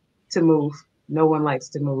like to move. No one likes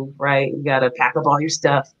to move, right? You got to pack up all your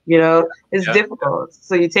stuff, it's Yeah. difficult.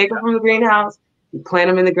 So you take them from the greenhouse, you plant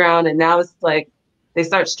them in the ground, and now it's like they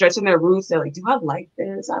start stretching their roots. They're like, do I like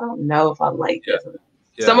this? I don't know if I like Yeah. this.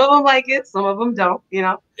 Yeah. Some of them like it, some of them don't,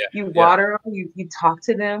 Yeah. You Yeah. water them, you talk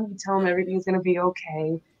to them, you tell them everything's going to be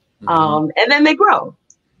okay. Mm-hmm. And then they grow.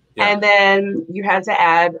 Yeah. And then you had to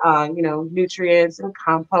add, nutrients and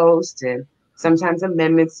compost and sometimes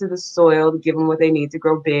amendments to the soil to give them what they need to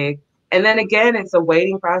grow big. And then again, it's a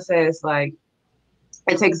waiting process. Like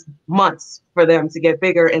it takes months for them to get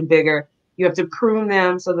bigger and bigger. You have to prune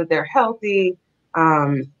them so that they're healthy.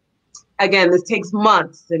 Again, this takes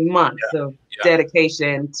months and months of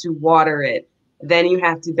dedication to water it. Then you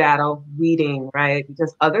have to battle weeding, right?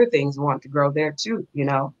 Because other things want to grow there too, you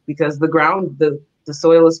know, because the ground, the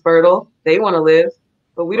soil is fertile. They want to live,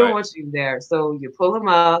 but we don't want you there. So you pull them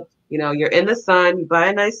up, you know, you're in the sun, you buy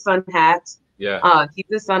a nice sun hat, keep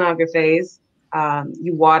the sun off your face,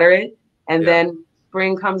 you water it, and then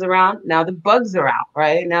spring comes around. Now the bugs are out,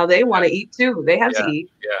 right? Now they want to eat too. They have to eat.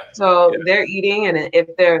 So they're eating, and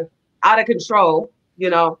if they're out of control, you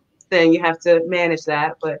know, then you have to manage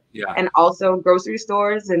that. But and also grocery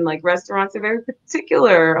stores and like restaurants are very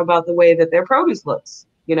particular about the way that their produce looks.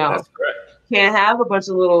 You know, that's correct. Can't have a bunch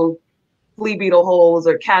of little flea beetle holes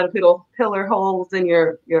or caterpillar holes in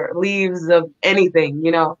your leaves of anything,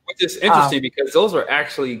 you know. Which is interesting because those are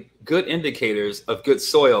actually good indicators of good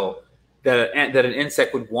soil that an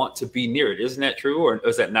insect would want to be near it. Isn't that true, or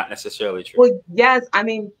is that not necessarily true? Well, yes. I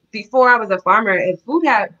mean, before I was a farmer, if food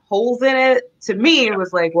had holes in it, to me, it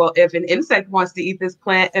was like, well, if an insect wants to eat this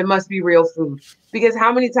plant, it must be real food. Because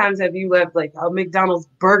how many times have you left like a McDonald's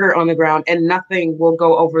burger on the ground and nothing will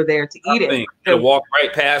go over there to eat it? You'll walk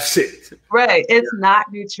right past it. Right. It's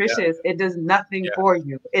not nutritious. It does nothing for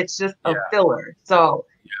you. It's just a filler. So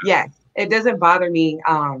yes, it doesn't bother me.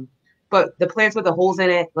 But the plants with the holes in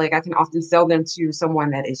it, like I can often sell them to someone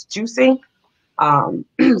that is juicing.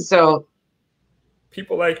 So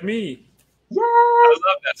people like me. Yes. I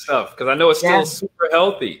love that stuff because I know it's still super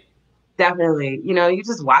healthy. Definitely. You know, you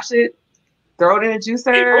just wash it, throw it in a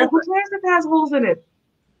juicer. Who cares if it has holes in it?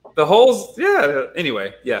 The holes,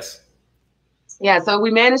 anyway, yes. Yeah, so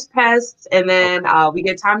we manage pests, and then we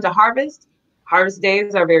get time to harvest. Harvest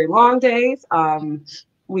days are very long days.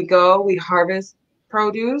 We harvest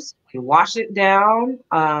produce, we wash it down,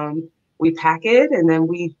 we pack it, and then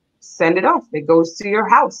we send it off. It goes to your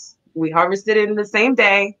house. We harvest it in the same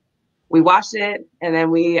day, we wash it, and then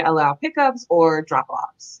we allow pickups or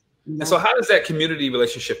drop-offs. And so how does that community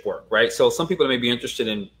relationship work, right? So some people may be interested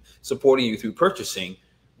in supporting you through purchasing.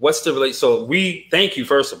 What's the relate? So we thank you,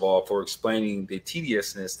 first of all, for explaining the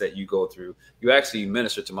tediousness that you go through. You actually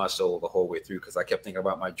ministered to my soul the whole way through because I kept thinking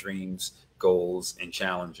about my dreams, goals, and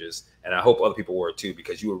challenges. And I hope other people were too,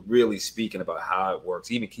 because you were really speaking about how it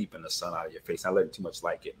works, even keeping the sun out of your face, not letting too much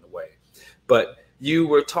light get in the way. But you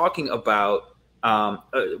were talking about,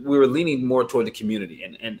 we were leaning more toward the community.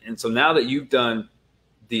 And so now that you've done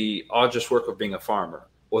the arduous work of being a farmer,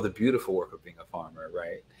 or the beautiful work of being a farmer,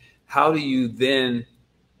 right? How do you then,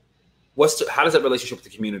 how does that relationship with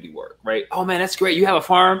the community work, right? Oh man, that's great. You have a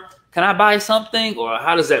farm. Can I buy something? Or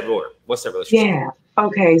how does that work? What's that relationship? Yeah.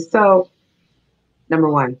 Okay. So number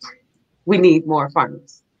one, we need more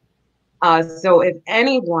farmers. So if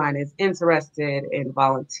anyone is interested in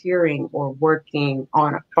volunteering or working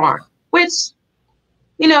on a farm, which,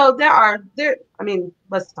 you know, I mean,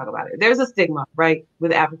 let's talk about it. There's a stigma, right,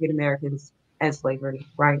 with African Americans and slavery,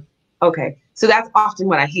 right? Okay. So that's often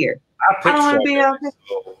what I hear. I don't want to be on the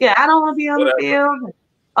field. Yeah, I don't want to be on the field.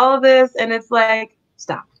 All of this. And it's like,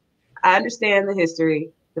 stop. I understand the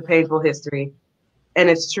history, the painful history, and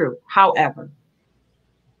it's true. However,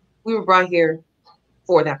 we were brought here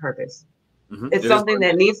for that purpose. Mm-hmm. It's something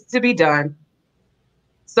that needs to be done.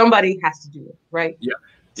 Somebody has to do it, right? Yeah.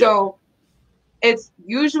 So it's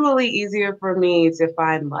usually easier for me to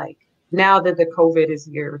find, like, now that the COVID is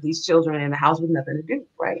here, these children in the house with nothing to do,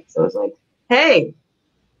 right? So it's like, hey,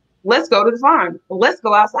 let's go to the farm. Let's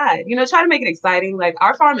go outside. You know, try to make it exciting. Like,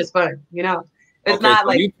 our farm is fun, you know? It's not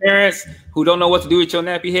like you parents who don't know what to do with your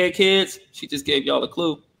nappy head kids. She just gave y'all a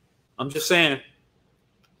clue. I'm just saying.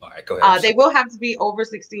 All right, go ahead. They will have to be over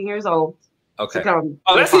 16 years old. Okay.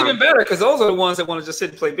 That's even better, because those are the ones that want to just sit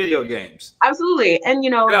and play video games. Absolutely. And, you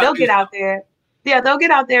know, they'll get out there. Yeah, they'll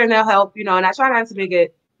get out there and they'll help, you know, and I try not to make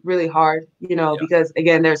it really hard, you know, because,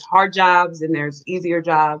 again, there's hard jobs and there's easier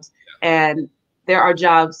jobs. And there are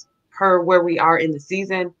jobs per where we are in the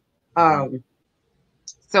season.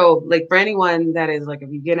 So, like, for anyone that is like a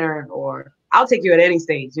beginner, or I'll take you at any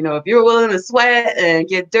stage, you know, if you're willing to sweat and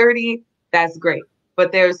get dirty, that's great.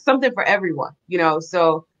 But there's something for everyone, you know,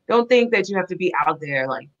 so don't think that you have to be out there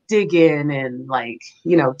like digging and, like,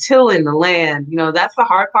 you know, tilling the land. You know, that's the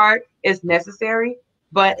hard part. It's necessary.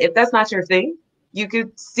 But if that's not your thing, you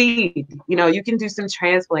could seed, you know, you can do some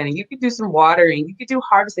transplanting, you could do some watering, you could do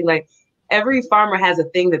harvesting. Like, every farmer has a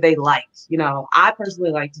thing that they like. You know, I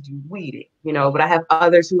personally like to do weeding, you know, but I have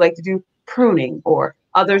others who like to do pruning, or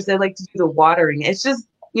others that like to do the watering. It's just,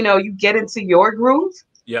 you know, you get into your groove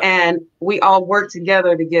And we all work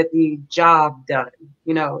together to get the job done,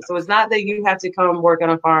 you know. So it's not that you have to come work on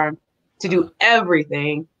a farm to do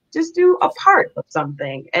everything. Just do a part of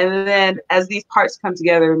something. And then as these parts come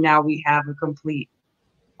together, now we have a complete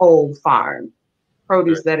whole farm,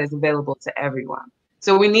 produce that is available to everyone.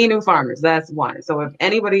 So we need new farmers. That's one. So if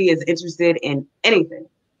anybody is interested in anything,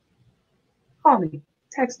 call me,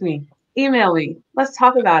 text me, email me. Let's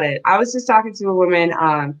talk about it. I was just talking to a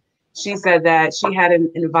woman. She said that she had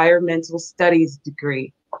an environmental studies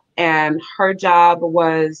degree, and her job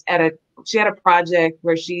was she had a project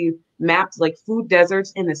where she mapped like food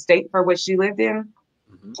deserts in the state for which she lived in.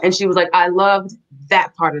 And she was like, I loved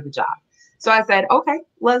that part of the job. So I said, okay,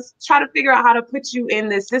 let's try to figure out how to put you in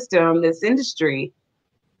this system, this industry,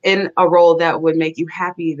 in a role that would make you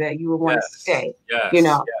happy, that you would want to stay, you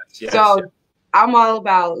know? So I'm all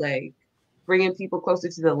about like bringing people closer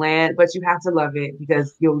to the land, but you have to love it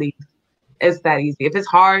because you'll leave. It's that easy. If it's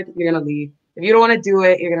hard, you're going to leave. If you don't want to do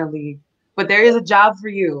it, you're going to leave. But there is a job for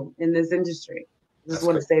you in this industry. I just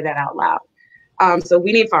want to say that out loud. So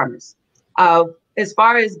we need farmers. As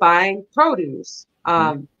far as buying produce,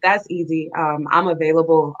 that's easy. I'm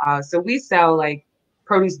available. So we sell like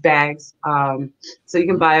produce bags. So you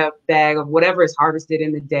can buy a bag of whatever is harvested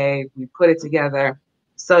in the day. We put it together,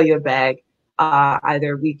 sell you a bag.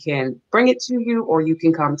 Either we can bring it to you or you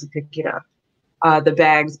can come to pick it up. The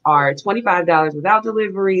bags are $25 without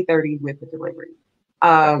delivery, $30 with the delivery.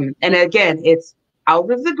 And again, it's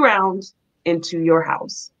out of the ground into your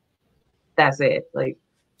house. That's it. Like,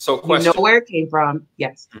 so question. You know where it came from.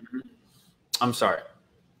 Yes. I'm sorry,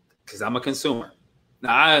 because I'm a consumer.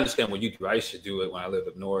 Now I understand what you do. I used to do it when I lived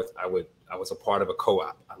up north. I was a part of a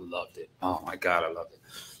co-op. I loved it. Oh my God, I loved it.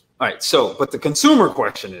 All right. So, but the consumer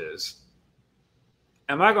question is,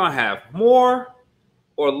 am I going to have more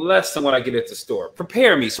or less than what I get at the store?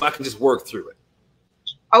 Prepare me so I can just work through it.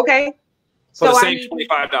 Okay. For the same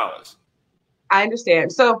 $25. I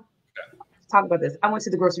understand. So let's talk about this. I went to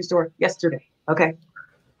the grocery store yesterday. Okay.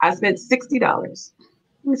 I spent $60.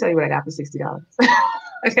 Let me tell you what I got for $60.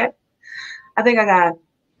 Okay. I think I got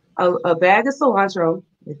a bag of cilantro.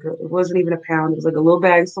 It wasn't even a pound. It was like a little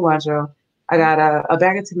bag of cilantro. I got a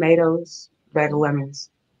bag of tomatoes, a bag of lemons.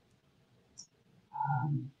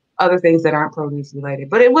 Other things that aren't produce related,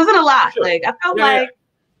 but it wasn't a lot. Sure. Like I felt like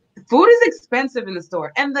food is expensive in the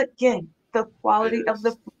store. And again, the quality of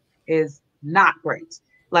the food is not great.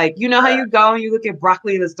 Like, you know how you go and you look at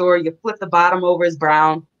broccoli in the store, you flip the bottom over, it's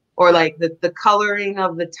brown, or like the coloring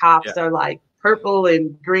of the tops are like purple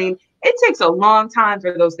and green. It takes a long time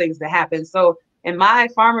for those things to happen. So in my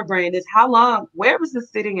farmer brain is where was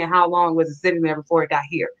this sitting and how long was it sitting there before it got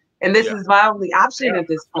here? And this is my only option at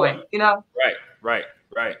this point, you know? Right.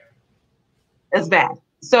 It's bad.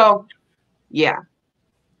 So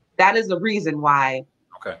that is the reason why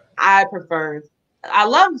I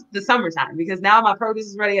love the summertime because now my produce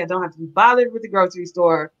is ready. I don't have to be bothered with the grocery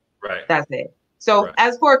store. Right. That's it. So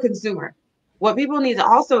as for a consumer, what people need to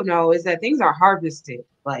also know is that things are harvested.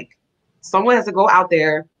 Like someone has to go out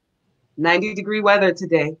there, 90-degree weather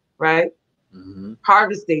today, right?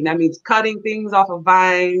 Harvesting. That means cutting things off of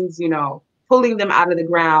vines, you know, pulling them out of the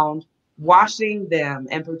ground, washing them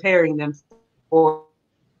and preparing them for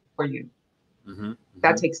you.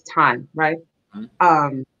 That takes time, right?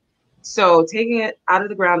 So taking it out of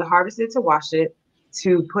the ground to harvest it, to wash it,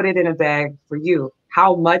 to put it in a bag for you.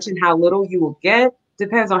 How much and how little you will get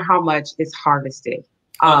depends on how much is harvested.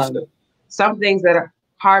 Some things that are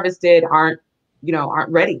harvested aren't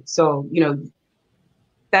ready. So, you know,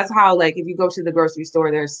 that's how, like, if you go to the grocery store,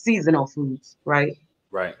 there's seasonal foods, right?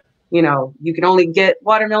 Right. You know, you can only get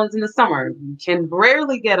watermelons in the summer. You can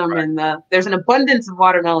rarely get them there's an abundance of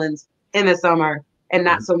watermelons in the summer and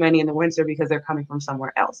not so many in the winter because they're coming from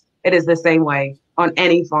somewhere else. It is the same way on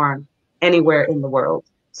any farm, anywhere in the world.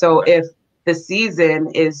 So if the season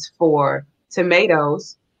is for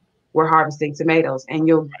tomatoes, we're harvesting tomatoes and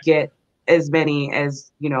you'll get as many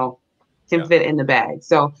as, you know, can fit in the bag.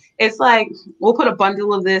 So it's like, we'll put a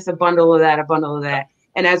bundle of this, a bundle of that, a bundle of that.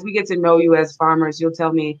 And as we get to know you as farmers, you'll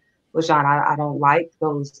tell me, LaShawn, I don't like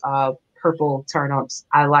those purple turnips.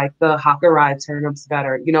 I like the Hakurei turnips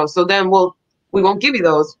better, you know, so then we won't give you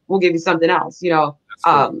those. We'll give you something else, you know,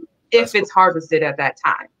 if it's harvested at that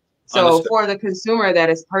time. So for the consumer that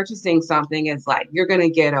is purchasing something, it's like, you're going to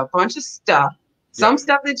get a bunch of stuff, some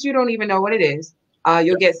stuff that you don't even know what it is.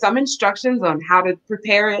 You'll get some instructions on how to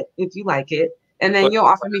prepare it if you like it. And then you'll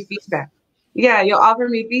offer me feedback. Yeah, you'll offer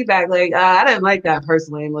me feedback. Like, I didn't like that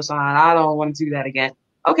personally, LaShawn. I don't want to do that again.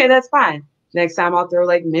 Okay, that's fine. Next time I'll throw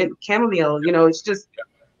like mint chamomile. You know, it's just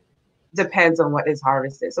depends on what is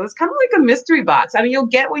harvested. So it's kind of like a mystery box. I mean, you'll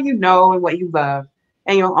get what you know and what you love.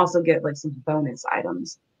 and you'll also get like some bonus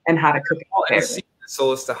items and how to cook and Oh, and prepare it.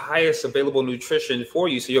 so it's the highest available nutrition for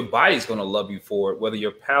you. So your body's going to love you for it, whether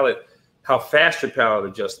your palate, how fast your palate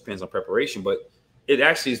adjusts depends on preparation, but it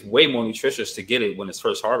actually is way more nutritious to get it when it's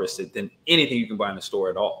first harvested than anything you can buy in the store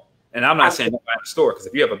at all. And I'm not saying don't buy in the store, because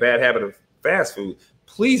if you have a bad habit of fast food,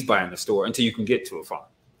 please buy in the store until you can get to a farm.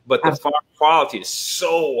 But the farm quality is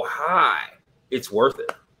so high, it's worth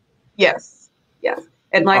it. Yes, yes.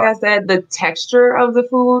 And like I said, the texture of the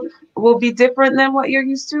food will be different than what you're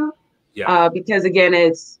used to. Yeah. Because again,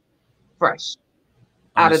 it's fresh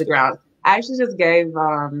out of the ground. I actually just gave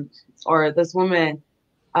or this woman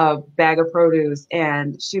a bag of produce,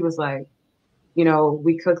 and she was like, you know,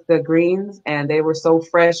 we cooked the greens and they were so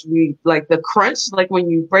fresh. We like the crunch, like when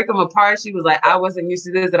you break them apart. She was like, I wasn't used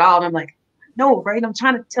to this at all. And I'm like, no, right? I'm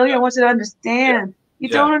trying to tell you, I want you to understand. You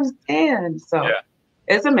don't understand. So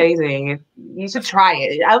it's amazing. You should try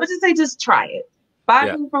it. I would just say, just try it. Buy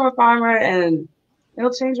food from a farmer and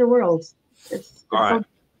it'll change your world. It's all right.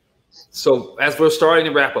 So as we're starting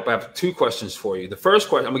to wrap up, I have two questions for you. The first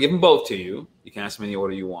question, I'm gonna give them both to you. You can ask them in the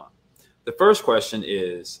order you want. The first question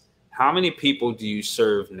is, how many people do you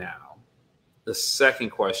serve now? The second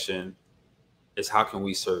question is, how can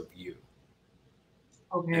we serve you?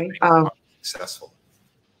 Okay. Successful.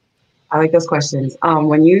 I like those questions.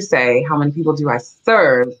 When you say how many people do I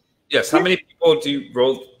serve? Yes. How many people do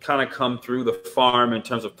you kind of come through the farm in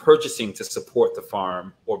terms of purchasing to support the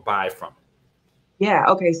farm or buy from it? Yeah.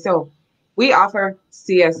 Okay. So we offer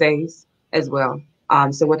CSAs as well.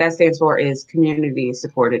 So what that stands for is community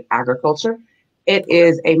supported agriculture. It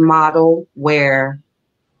is a model where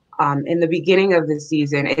in the beginning of the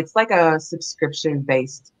season, it's like a subscription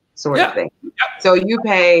based sort of thing. So you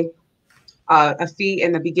pay a fee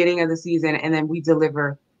in the beginning of the season, and then we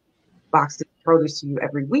deliver boxes of produce to you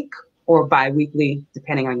every week or bi-weekly,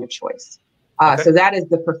 depending on your choice. So that is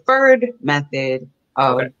the preferred method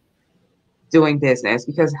of doing business,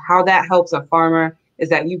 because how that helps a farmer is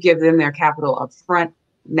that you give them their capital up front.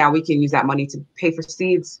 Now we can use that money to pay for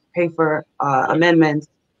seeds, pay for amendments,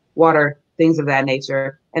 water, things of that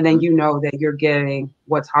nature. And then you know that you're getting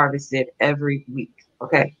what's harvested every week.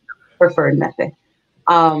 Okay. Preferred method.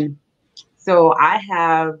 So I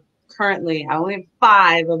have currently, I only have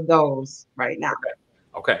 5 of those right now.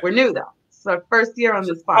 Okay. We're new though. So first year on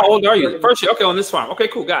this farm. How old are you? First year. Okay. On this farm. Okay,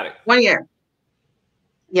 cool. Got it. 1 year.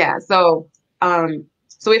 Yeah. So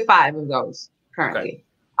we have 5 of those currently.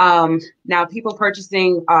 Now people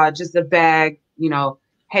purchasing just a bag, you know,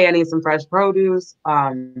 hey, I need some fresh produce.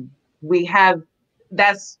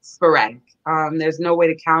 That's sporadic. There's no way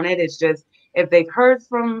to count it. It's just if they've heard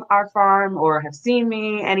from our farm or have seen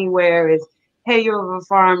me anywhere, is, hey, you have a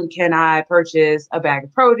farm, can I purchase a bag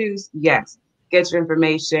of produce? Yes. Get your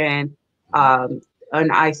information. And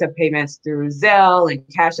I accept payments through Zelle and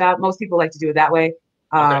Cash App. Most people like to do it that way.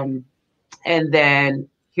 And then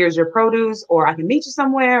here's your produce, or I can meet you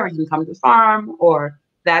somewhere, or you can come to the farm, or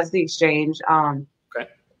that's the exchange.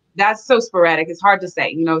 That's so sporadic. It's hard to say.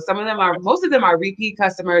 You know, most of them are repeat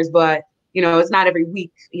customers, but you know, it's not every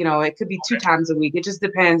week. You know, it could be 2 times a week. It just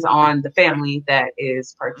depends on the family that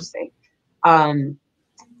is purchasing.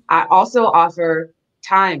 I also offer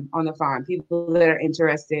time on the farm, people that are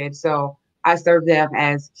interested. So I serve them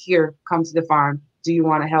as, here, come to the farm. Do you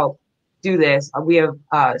want to help do this? We have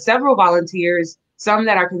several volunteers, some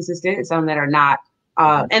that are consistent, some that are not.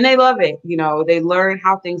 And they love it. You know, they learn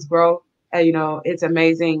how things grow. You know, it's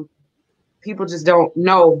amazing. People just don't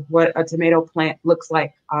know what a tomato plant looks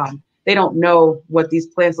like. They don't know what these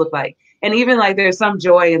plants look like. And even like there's some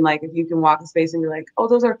joy in like if you can walk a space and be like, oh,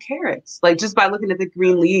 those are carrots. Like just by looking at the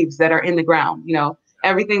green leaves that are in the ground, you know,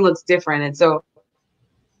 everything looks different. And so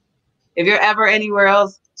if you're ever anywhere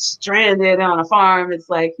else stranded on a farm, it's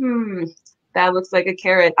like, that looks like a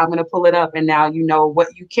carrot. I'm going to pull it up. And now you know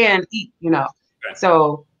what you can eat, you know.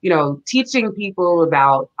 So, you know, teaching people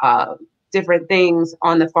about different things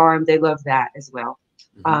on the farm, they love that as well.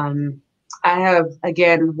 I have,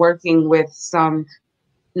 again, working with some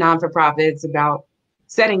non-for-profits about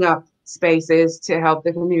setting up spaces to help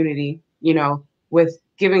the community, you know, with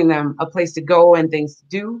giving them a place to go and things to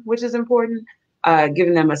do, which is important,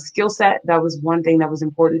 giving them a skill set. That was one thing that was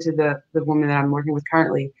important to the woman that I'm working with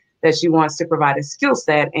currently, that she wants to provide a skill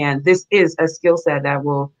set. And this is a skill set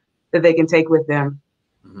that they can take with them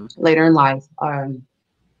later in life.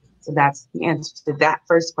 So that's the answer to that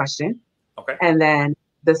first question. Okay. And then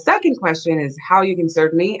the second question is how you can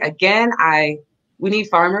serve me. Again, we need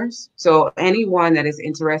farmers. So anyone that is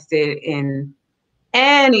interested in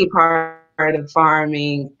any part of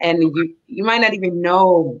farming, and you might not even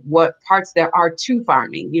know what parts there are to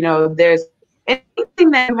farming. You know, there's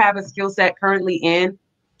anything that you have a skill set currently in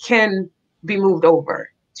can be moved over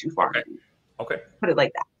to farming. Okay. Put it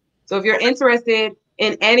like that. So if you're interested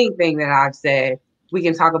in anything that I've said, we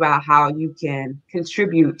can talk about how you can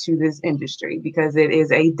contribute to this industry, because it is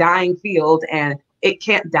a dying field and it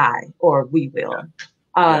can't die, or we will.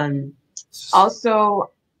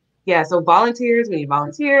 Also, so volunteers, we need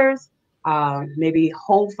volunteers, maybe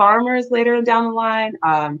whole farmers later down the line.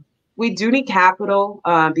 We do need capital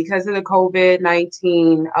because of the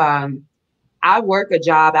COVID-19. I work a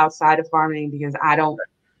job outside of farming because I don't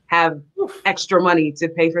have extra money to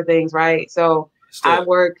pay for things, right? So I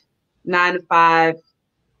work 9 to 5.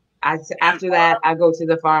 After that, I go to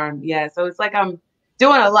the farm. Yeah, so it's like I'm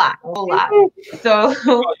doing a whole lot. So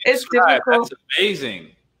it's difficult. That's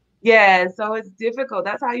amazing. Yeah, so it's difficult.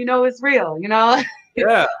 That's how you know it's real, Yeah. You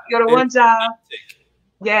go to one job.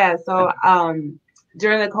 Yeah, so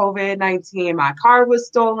during the COVID-19, my car was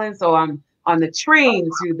stolen, so I'm on the train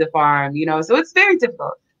to the farm, so it's very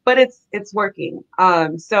difficult, but it's working.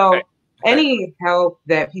 Any help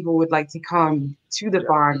that people would like to come to the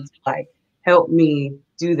farm to like help me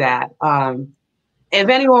do that. If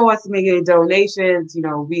anyone wants to make any donations,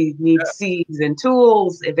 we need seeds and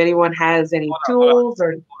tools. If anyone has any tools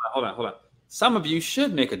Hold on. Some of you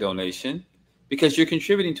should make a donation because you're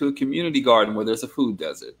contributing to a community garden where there's a food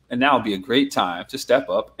desert. And now would be a great time to step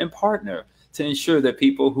up and partner to ensure that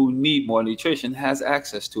people who need more nutrition has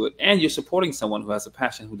access to it. And you're supporting someone who has a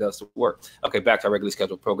passion, who does the work. Okay, back to our regularly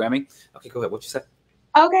scheduled programming. Okay, go ahead. What you said?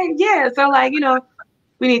 Okay, yeah. So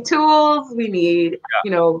we need tools. We need,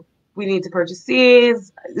 we need to purchase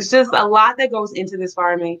seeds. It's just a lot that goes into this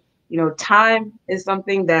farming. Time is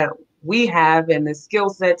something that we have and the skill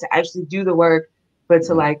set to actually do the work, but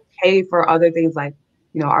to pay for other things like,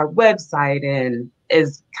 our website and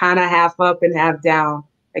is kind of half up and half down.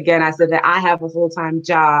 Again, I said that I have a full-time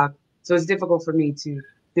job, so it's difficult for me to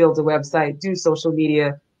build a website, do social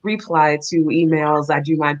media, reply to emails. I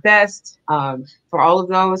do my best. For all of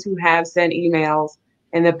those who have sent emails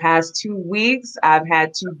in the past 2 weeks, I've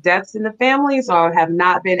had 2 deaths in the family, so I have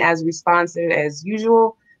not been as responsive as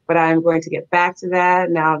usual, but I'm going to get back to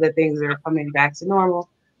that now that things are coming back to normal.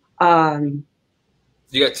 You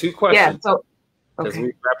got 2 questions. Yeah, so because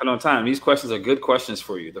we're wrapping on time. These questions are good questions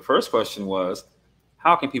for you. The first question was,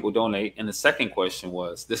 how can people donate? And the second question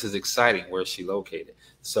was, this is exciting, where is she located?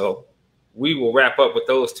 So we will wrap up with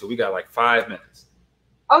those 2. We got like 5 minutes.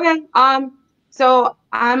 Okay. So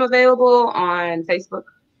I'm available on Facebook,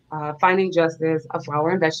 Finding Justice, a flower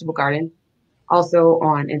and vegetable garden. Also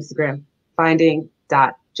on Instagram,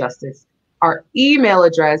 finding.justice. Our email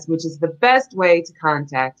address, which is the best way to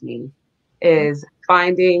contact me, is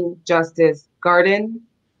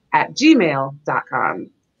findingjusticegarden@gmail.com.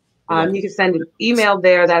 You can send an email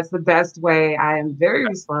there. That's the best way. I am very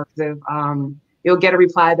responsive. You'll get a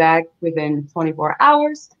reply back within 24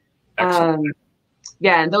 hours. And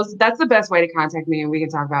that's the best way to contact me, and we can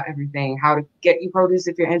talk about everything: how to get you produce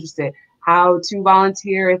if you're interested, how to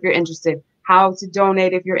volunteer if you're interested, how to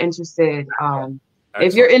donate if you're interested.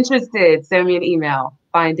 If you're interested, send me an email,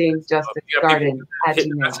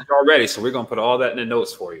 findingjusticegarden@gmail. Already, so we're gonna put all that in the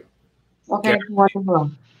notes for you. Okay, wonderful.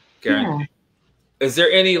 Guaranteed. Is there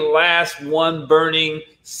any last one burning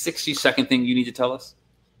 60-second thing you need to tell us?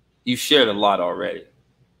 You shared a lot already.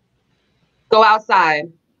 Go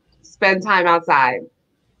outside. Spend time outside.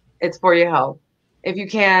 It's for your health. If you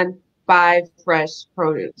can, buy fresh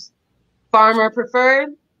produce. Farmer preferred,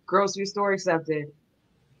 grocery store accepted.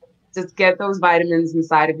 Just get those vitamins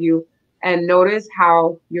inside of you and notice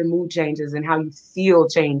how your mood changes and how you feel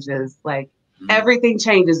changes. Everything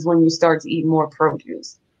changes when you start to eat more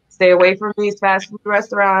produce. Stay away from these fast food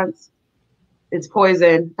restaurants. It's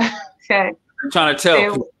poison. Okay. I'm trying to tell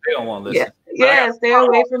people they don't want to listen. Yeah, stay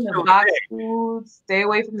away from the box foods. Stay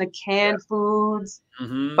away from the canned foods.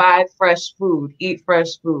 Buy fresh food. Eat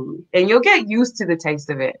fresh food. And you'll get used to the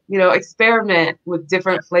taste of it. Experiment with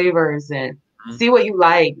different flavors and see what you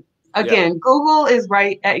like. Again, Google is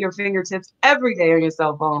right at your fingertips every day on your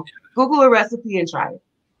cell phone. Google a recipe and try it.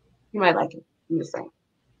 You might like it. I'm just saying.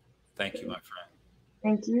 Thank you, my friend.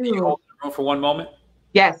 Thank you. Can you hold the room for one moment?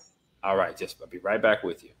 Yes. All right, I'll be right back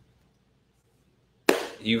with you.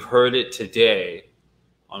 You've heard it today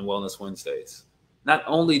on Wellness Wednesdays. Not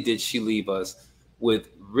only did she leave us with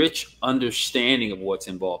rich understanding of what's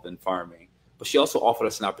involved in farming, but she also offered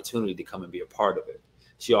us an opportunity to come and be a part of it.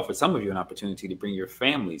 She offered some of you an opportunity to bring your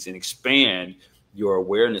families and expand your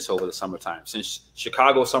awareness over the summertime. Since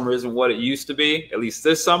Chicago summer isn't what it used to be, at least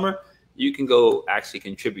this summer, you can go actually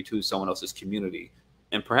contribute to someone else's community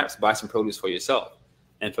and perhaps buy some produce for yourself.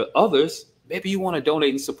 And for others, maybe you want to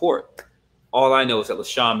donate and support. All I know is that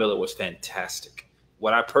LaShawnMIller was fantastic.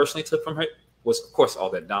 What I personally took from her was, of course, all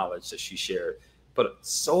that knowledge that she shared, but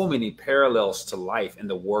so many parallels to life and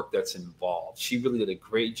the work that's involved. She really did a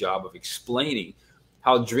great job of explaining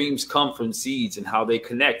how dreams come from seeds and how they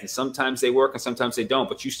connect. And sometimes they work and sometimes they don't,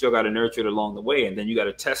 but you still got to nurture it along the way. And then you got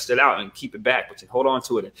to test it out and keep it back, but you hold on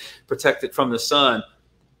to it and protect it from the sun,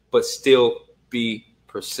 but still be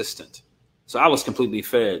persistent. So I was completely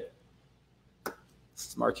fed. This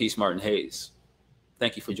is Marquise Martin Hayes.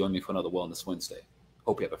 Thank you for joining me for another Wellness Wednesday.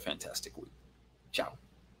 Hope you have a fantastic week. Ciao.